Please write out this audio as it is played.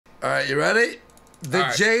All right, you ready? The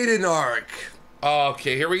Jaden arc.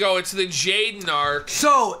 Okay, here we go. It's the Jaden arc.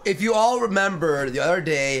 So, if you all remember the other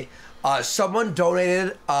day, someone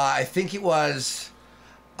donated, I think it was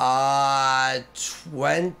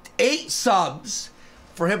 28 subs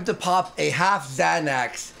for him to pop a half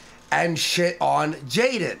Xanax and shit on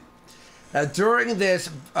Jaden. Now, during this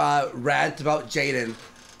rant about Jaden,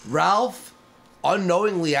 Ralph,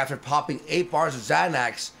 unknowingly after popping 8 bars of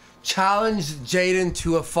Xanax, challenged Jaden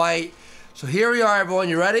to a fight. So here we are, everyone.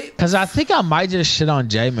 You ready? Because I think I might just shit on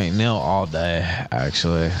Jaden Mcneil all day,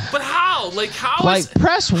 actually. But how? Like, how? Like,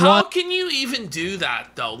 press how 1. can you even do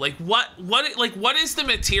that though? Like, what is the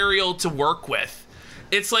material to work with?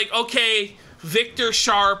 It's like, okay, Victor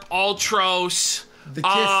Sharp, Ultros, the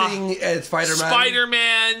kissing Spider-Man.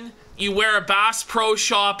 Spider-Man. You wear a Bass Pro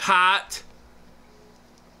Shop hat.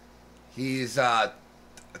 He's tall.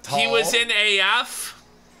 He was in AF.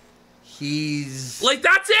 He's like,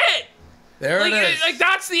 that's it. There like, it is. Like,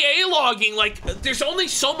 that's the A-logging. Like, there's only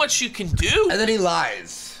so much you can do. And then he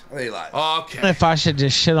lies. Okay. If I should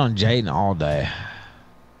just shit on Jaden all day.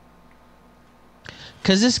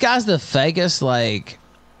 Because this guy's the fakest, like...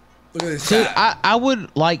 Look at this dude, guy. I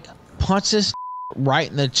would, like, punch this right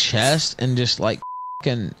in the chest and just, like,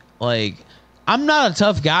 fucking, like... I'm not a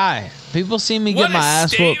tough guy. People see me get my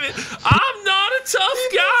ass whooped. I'm not a tough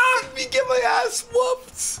guy. Me get my ass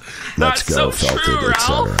whooped. That's so true,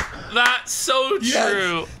 Ralph. That's so true.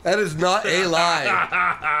 Yes, that is not a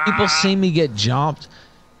lie. People see me get jumped.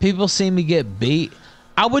 People see me get beat.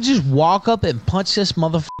 I would just walk up and punch this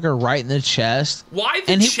motherfucker right in the chest. Why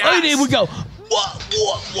the and chest? And he would go, what,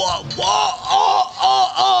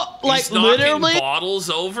 like, he's knocking literally. bottles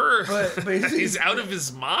over. But he's out of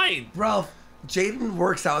his mind. Ralph, Jaden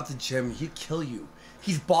works out at the gym. He'd kill you.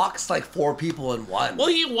 He's boxed like 4 people in one. Well,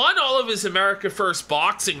 he won all of his America First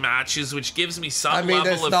boxing matches, which gives me some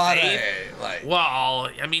level of faith. Well,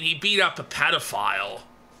 I mean, he beat up a pedophile.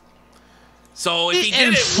 So if he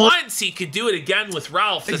did it once, he could do it again with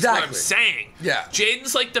Ralph. That's what I'm saying. Yeah.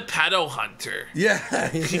 Jaden's like the pedo hunter. Yeah.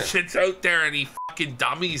 He gets out there and he fucking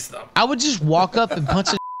dummies them. I would just walk up and punch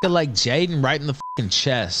a like Jaden right in the fucking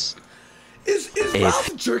chest. Is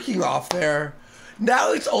Ralph jerking off there?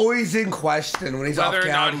 Now it's always in question when he's off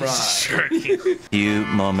camera. A few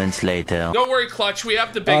moments later. Don't worry, Clutch. We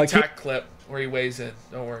have the big tech clip where he weighs in.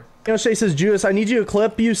 Don't worry. Kino says, Judas, I need you to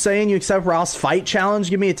clip you saying you accept Ralph's fight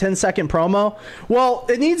challenge. Give me a 10-second promo. Well,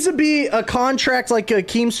 it needs to be a contract like a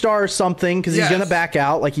Keemstar or something because he's going to back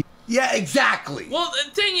out. Like yeah, exactly. Well,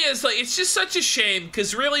 the thing is, like, it's just such a shame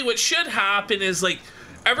because really what should happen is, like,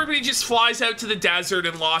 everybody just flies out to the desert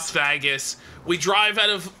in Las Vegas. We drive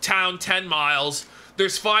out of town 10 miles.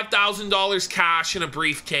 There's $5,000 cash in a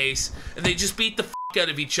briefcase, and they just beat the out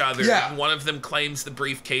of each other. Yeah. And one of them claims the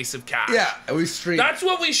briefcase of cash. Yeah, and we stream. That's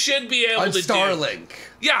what we should be able to Starlink. do.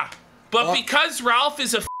 Yeah, but because Ralph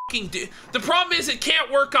is a fucking dude, the problem is it can't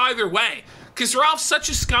work either way. Because Ralph's such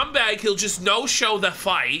a scumbag, he'll just no-show the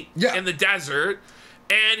fight in the desert.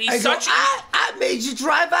 And he's I made you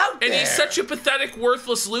drive out there. And he's such a pathetic,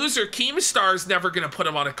 worthless loser. Keemstar's never going to put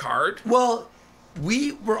him on a card. Well,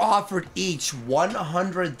 we were offered each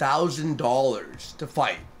 $100,000 to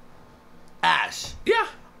fight. Ash. Yeah.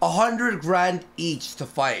 $100 grand each to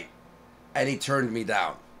fight. And he turned me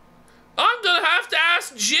down. I'm going to have to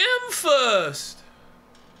ask Jim first.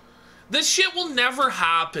 This shit will never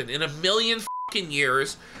happen in a million fucking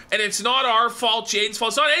years. And it's not our fault, Jaden's fault.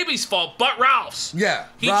 It's not anybody's fault, but Ralph's. Yeah,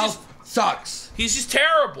 Ralph sucks. He's just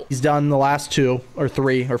terrible. He's done the last 2 or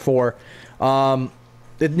 3 or 4.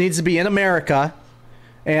 It needs to be in America.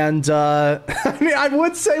 And, I mean, I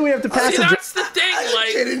would say we have to pass that's the thing,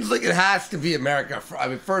 like... It has to be America. I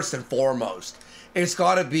mean, first and foremost. It's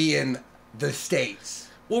got to be in the States.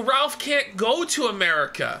 Well, Ralph can't go to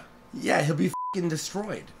America. Yeah, he'll be fucking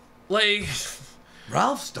destroyed. Like...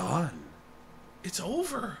 Ralph's done. It's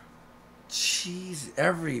over. Jeez,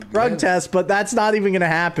 every drug test, but that's not even going to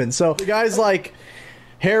happen. So the guys like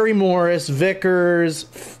Harry Morris, Vickers,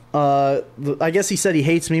 I guess he said he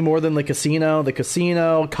hates me more than the casino,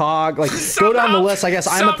 Cog, like go down the list. I guess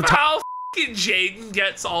I'm at the top. Fucking Jaden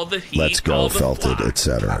gets all the heat. Let's go, Felted,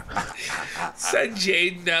 etc. Send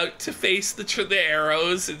Jaden out to face the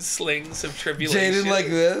arrows and slings of tribulation. Jaden like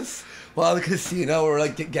this while the casino we're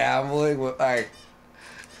like gambling with like.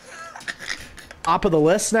 Top of the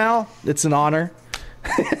list now. It's an honor.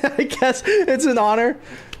 I guess it's an honor.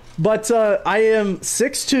 But I am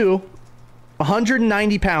 6'2",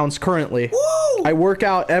 190 pounds currently. Woo! I work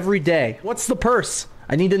out every day. What's the purse?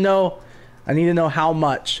 I need to know how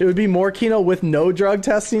much. It would be more, Kino, with no drug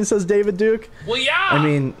testing, says David Duke. Well, yeah. I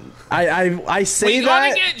mean, I say we that.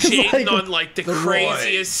 gotta get 'cause, Jaden on like the roids.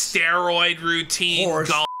 craziest steroid routine. Horse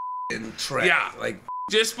Going. trick. Yeah. Like,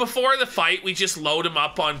 Just before the fight, we just load him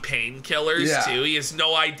up on painkillers Yeah. too. He has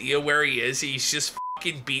no idea where he is. He's just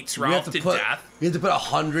fucking beats we have Ralph to to put death. we have to put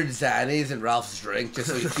 100 Xannies in Ralph's drink just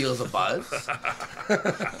so he feels a buzz.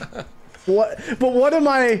 What? But what am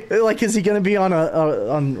I like? Is he gonna be on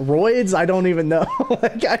on roids? I don't even know.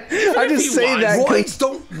 Like I just he say was. that. 'cause- Roids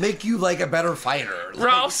don't make you like a better fighter. Like,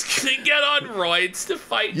 Ralph's gonna get on roids to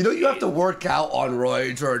fight. you know you have to work out on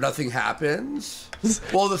roids or nothing happens.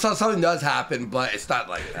 Well, something does happen, but it's not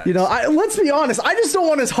like that. You know, let's be honest. I just don't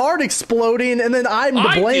want his heart exploding, and then I'm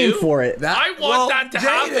to blame for it. I want that to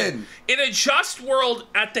happen. Jaden. In a just world,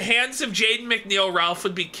 at the hands of Jaden Mcneil, Ralph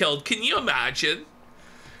would be killed. Can you imagine?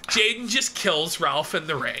 Jaden just kills Ralph in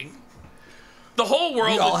the ring. The whole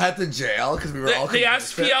world. We all had to jail because we were all the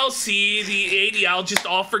complicit. SPLC, the ADL just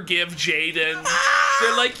all forgive Jaden.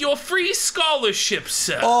 They're like, your free scholarship,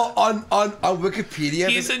 sir. Oh, on Wikipedia,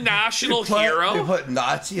 He's a national they hero. put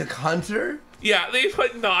Nazi hunter. Yeah, they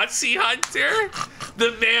put Nazi Hunter,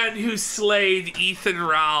 the man who slayed Ethan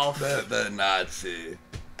Ralph. The Nazi.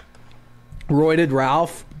 Roided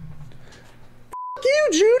Ralph. F you,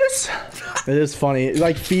 Judas. It is funny.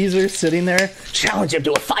 Like Feezer sitting there. Challenge him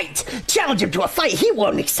to a fight. Challenge him to a fight. He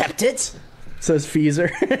won't accept it. Says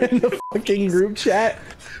Feezer in the fucking group chat.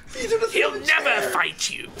 He'll never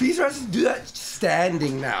fight you. Feezer has to do that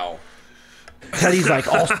standing now. Teddy's like,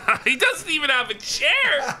 oh, He doesn't even have a chair.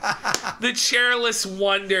 The chairless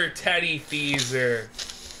wonder, Teddy Feezer.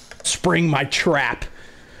 spring my trap.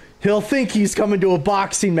 He'll think he's coming to a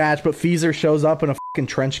boxing match, but Feezer shows up in a fucking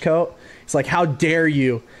trench coat. He's like, how dare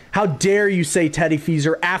you? How dare you say Teddy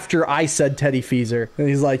Feezer after I said Teddy Feezer? And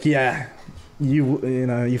he's like, yeah,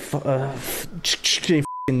 you fucking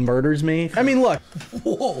murders me. I mean, look.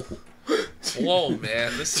 Whoa. Whoa,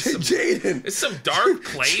 man. This is some, Jaden. it's some dark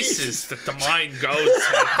places that the mind goes.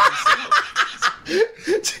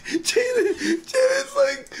 Jaden's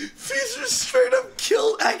like, Feezer straight up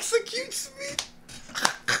executes me.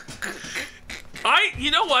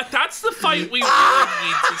 You know what? That's the fight we really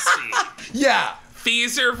need to see. Yeah.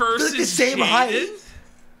 Feezer versus They're the same Jaden. height.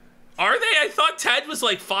 Are they? I thought Ted was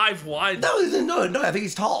like 5'1". No, I think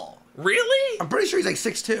he's tall. Really? I'm pretty sure he's like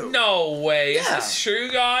 6'2". No way. Is Yeah. this true,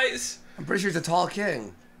 guys? I'm pretty sure he's a tall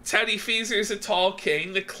king. Teddy Feezer's a tall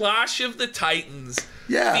king. The Clash of the Titans.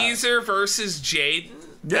 Yeah. Feezer versus Jaden.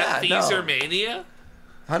 Yeah, At Feezer Mania.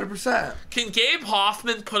 100%. Can Gabe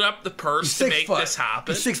Hoffman put up the purse to make this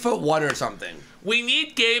happen? He's 6'1" or something. We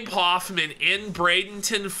need Gabe Hoffman in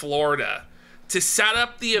Bradenton, Florida to set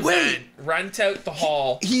up the event, rent out the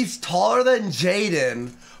hall. He's taller than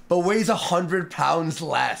Jaden, but weighs 100 pounds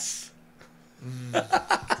less.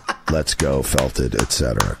 Let's go, felted,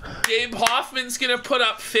 etc. Gabe Hoffman's going to put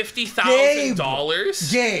up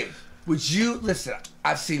 $50,000. Gabe, would you listen?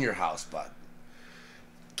 I've seen your house, bud.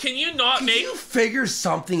 Can you not Can make you figure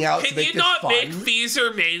something out to Can make you this not fun? make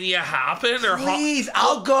Feezer Mania happen? Or Please,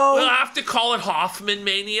 I'll go. We'll have to call it Hoffman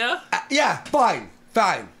Mania. Yeah, fine.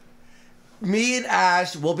 Me and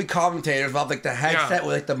Ash will be commentators. We'll have like the headset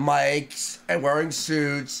with like the mics and wearing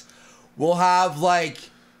suits. We'll have like,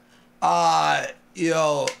 Cog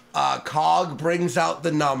brings out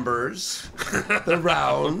the numbers, the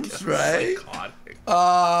rounds, right?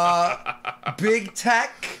 Big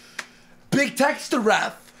Tech's the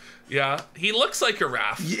ref. Yeah, he looks like a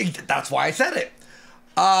ref. That's why I said it.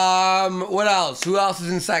 What else? Who else is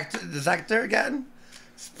in the sector again?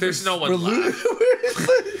 There's no one left.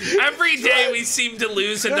 Every day we seem to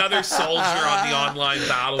lose another soldier on the online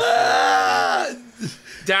battlefield.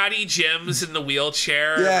 Daddy Jim's in the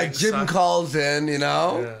wheelchair. Yeah, Jim calls in, you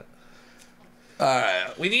know? Yeah.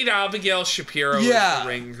 Alright. We need Abigail Shapiro as the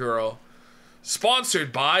ring girl.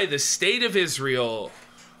 Sponsored by the State of Israel.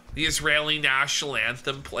 The Israeli national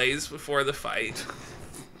anthem plays before the fight.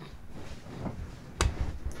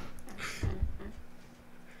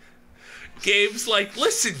 Gabe's like,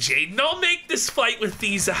 listen, Jaden, I'll make this fight with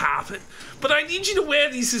Visa happen, but I need you to wear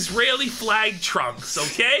these Israeli flag trunks,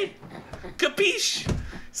 okay? Capiche?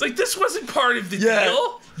 It's like, this wasn't part of the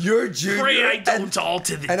deal. You're Junior. Pray I don't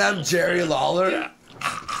alter the deal. And I'm Jerry Lawler. Yeah.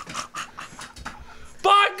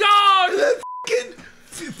 By God!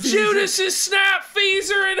 Judas is snap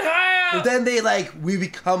Feezer in half! But then we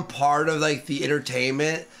become part of the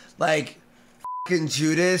entertainment. Like, fucking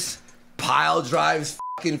Judas pile drives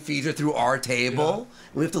fucking Feezer through our table. Yeah.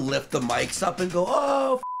 We have to lift the mics up and go,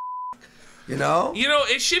 oh, you know? You know,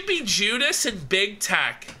 it should be Judas and Big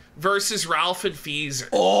Tech versus Ralph and Feezer.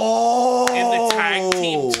 Oh! In the tag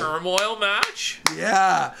team turmoil match?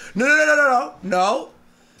 Yeah. No.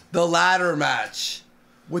 The ladder match.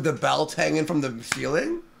 with the belt hanging from the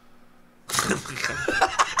ceiling.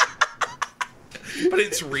 But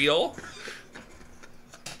it's real.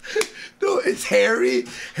 No, it's Harry.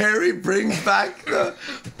 Harry brings back the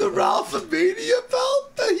Ralphomania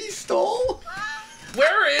belt that he stole.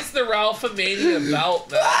 Where is the Ralphomania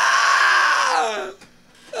belt, man? Ah!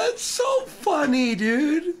 That's so funny,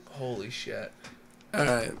 dude. Holy shit. All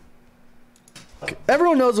right.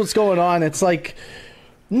 Everyone knows what's going on. It's like,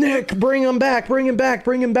 Nick, bring him back, bring him back,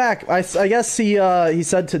 bring him back. I guess he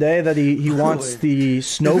said today that he wants the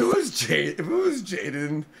snow. If it was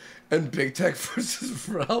Jaden and Big Tech versus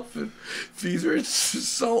Ralph and Feezer, it's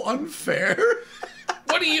just so unfair.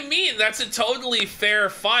 What do you mean? That's a totally fair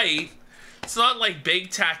fight. It's not like Big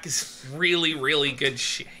Tech is really, really good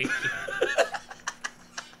shape.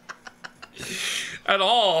 At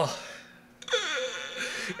all.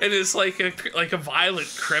 It is like a violent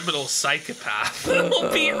criminal psychopath will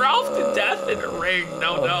beat Ralph to death in a ring.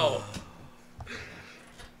 No.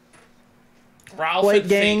 Ralph White and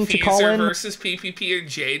gang to call Feezer in versus PPP and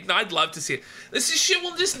Jaden. I'd love to see it. This shit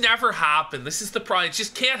will just never happen. This is the problem. It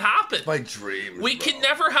just can't happen. My dream. We can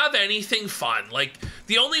never have anything fun. Like,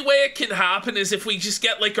 the only way it can happen is if we just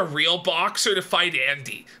get like a real boxer to fight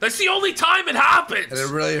Andy. That's the only time it happens. And it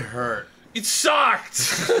really hurt. It sucked.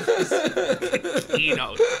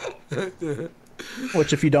 Kino.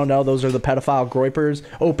 Which, if you don't know, those are the pedophile groypers,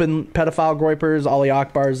 open pedophile groypers. Ali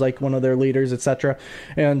Akbar is like one of their leaders, etc.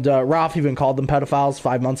 And Ralph even called them pedophiles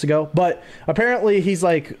 5 months ago. But apparently he's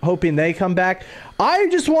like hoping they come back. I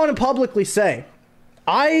just want to publicly say,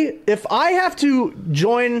 if I have to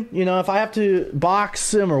join, if I have to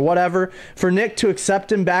box him or whatever for Nick to accept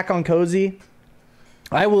him back on Cozy,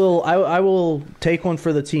 I will take one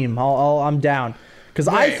for the team. I'm down. Because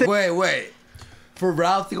Wait. For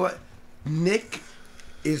Ralph to go, Nick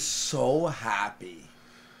is so happy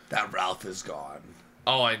that Ralph is gone.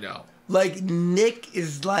 Oh, I know. Like, Nick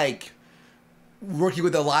is like working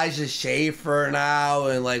with Elijah Schaefer now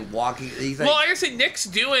and like walking. He's like, well, I gotta say, Nick's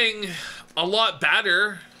doing a lot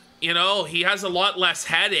better. He has a lot less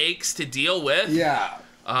headaches to deal with. Yeah.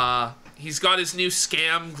 He's got his new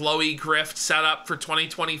scam glowy grift set up for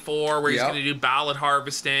 2024 where he's going to do ballot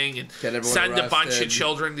harvesting and send a bunch of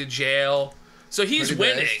children to jail. So he's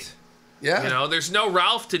winning. Best. Yeah. There's no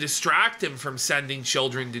Ralph to distract him from sending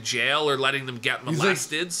children to jail or letting them get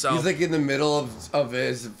molested. He's like in the middle of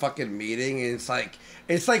his fucking meeting, and it's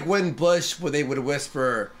like when they would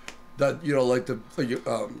whisper the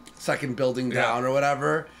the second building down or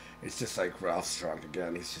whatever. It's just like Ralph's drunk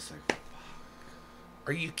again. He's just like,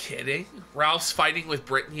 are you kidding? Ralph's fighting with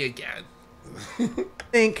Brittany again. I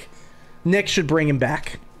think Nick should bring him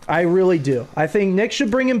back. I really do. I think Nick should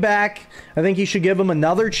bring him back. I think he should give him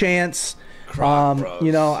another chance.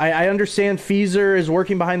 I understand Feezer is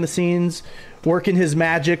working behind the scenes, working his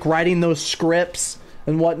magic, writing those scripts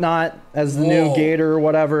and whatnot as the new Gator or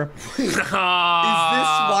whatever. Is this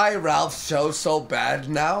why Ralph's show's so bad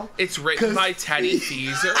now? It's written by Teddy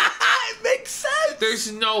Feezer. It makes sense.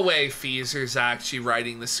 There's no way Feezer's actually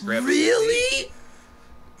writing the script. Really?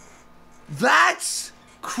 That's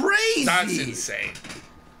crazy. That's insane.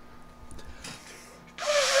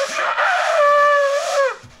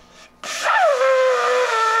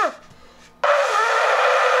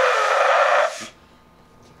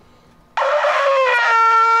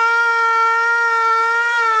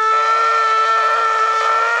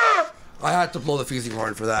 I had to blow the Feezy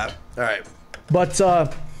horn for that. All right. But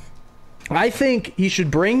I think he should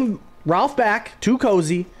bring Ralph back to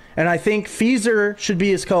Cozy, and I think Feezer should be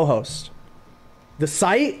his co-host. The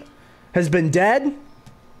site has been dead.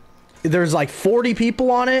 There's like 40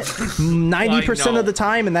 people on it 90% of the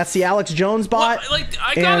time, and that's the Alex Jones bot. Well,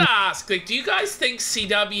 I gotta ask, do you guys think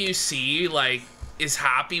CWC is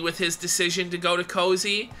happy with his decision to go to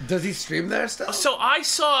Cozy? Does he stream there still? So I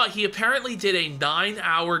saw he apparently did a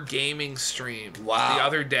 9-hour gaming stream the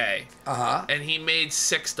other day. And he made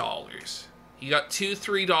 $6. He got 2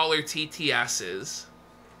 $3 TTSs.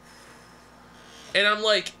 And I'm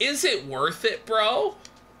like, is it worth it, bro?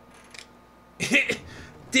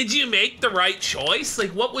 Did you make the right choice?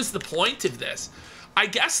 What was the point of this? I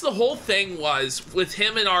guess the whole thing was, with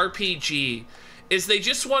him and RPG, is they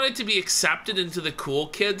just wanted to be accepted into the cool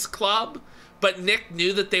kids club, but Nick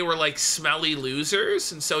knew that they were smelly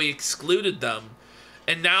losers, and so he excluded them.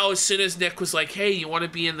 And now as soon as Nick was like, hey, you want to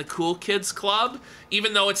be in the cool kids club?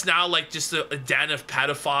 Even though it's now just a den of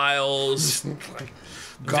pedophiles,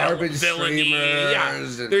 garbage villainy.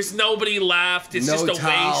 streamers. Yeah, there's nobody left. It's just a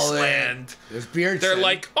wasteland. There's beard. They're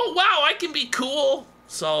like, oh wow, I can be cool.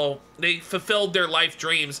 So they fulfilled their life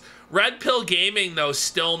dreams. Red Pill Gaming, though,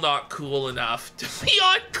 still not cool enough to be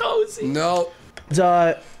on Cozy. No.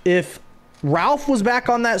 If Ralph was back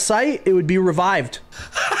on that site, it would be revived.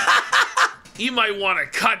 You might want to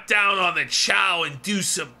cut down on the chow and do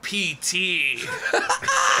some PT.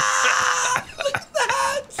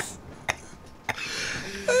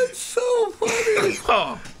 That's so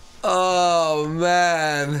funny. Oh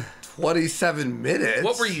man, 27 minutes.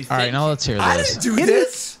 What were you thinking? All right, now let's hear I this. didn't do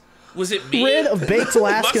this. Was it me? Rid of Baked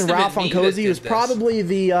Alaska and Must have Ralph been on me that Cozy did was this. probably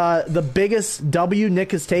the biggest W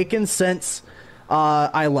Nick has taken since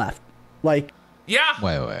I left. Like, Yeah.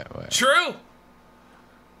 Wait. True.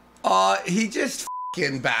 He just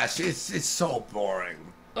fucking bashed. It's so boring.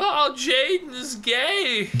 Oh, Jaden is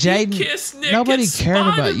gay. He Jaden, kissed Nick nobody and cared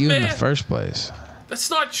about spotted you in the man. first place. That's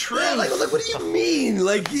not true. Yeah, like what do you mean?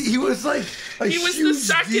 Like he was like a He was the huge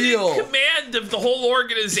second deal. in command of the whole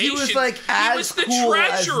organization. He was like he as was the cool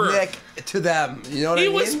treasurer. as Nick to them. You know what I He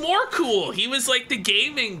mean? was more cool. He was like the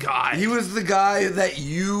gaming guy. He was the guy that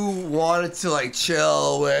you wanted to like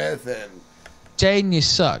chill with, and Jaden, you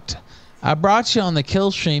sucked. I brought you on the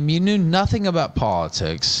kill stream. You knew nothing about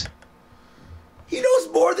politics. he knows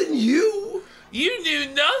more than you. You knew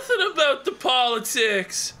nothing about the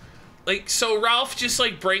politics. Like, so Ralph just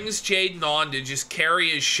like brings Jaden on to just carry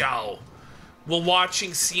his show while watching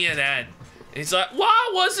CNN. And he's like,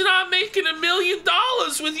 why wasn't I making $1 million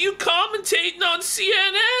with you commentating on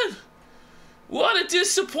CNN? What a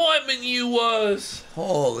disappointment you was.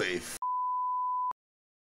 Holy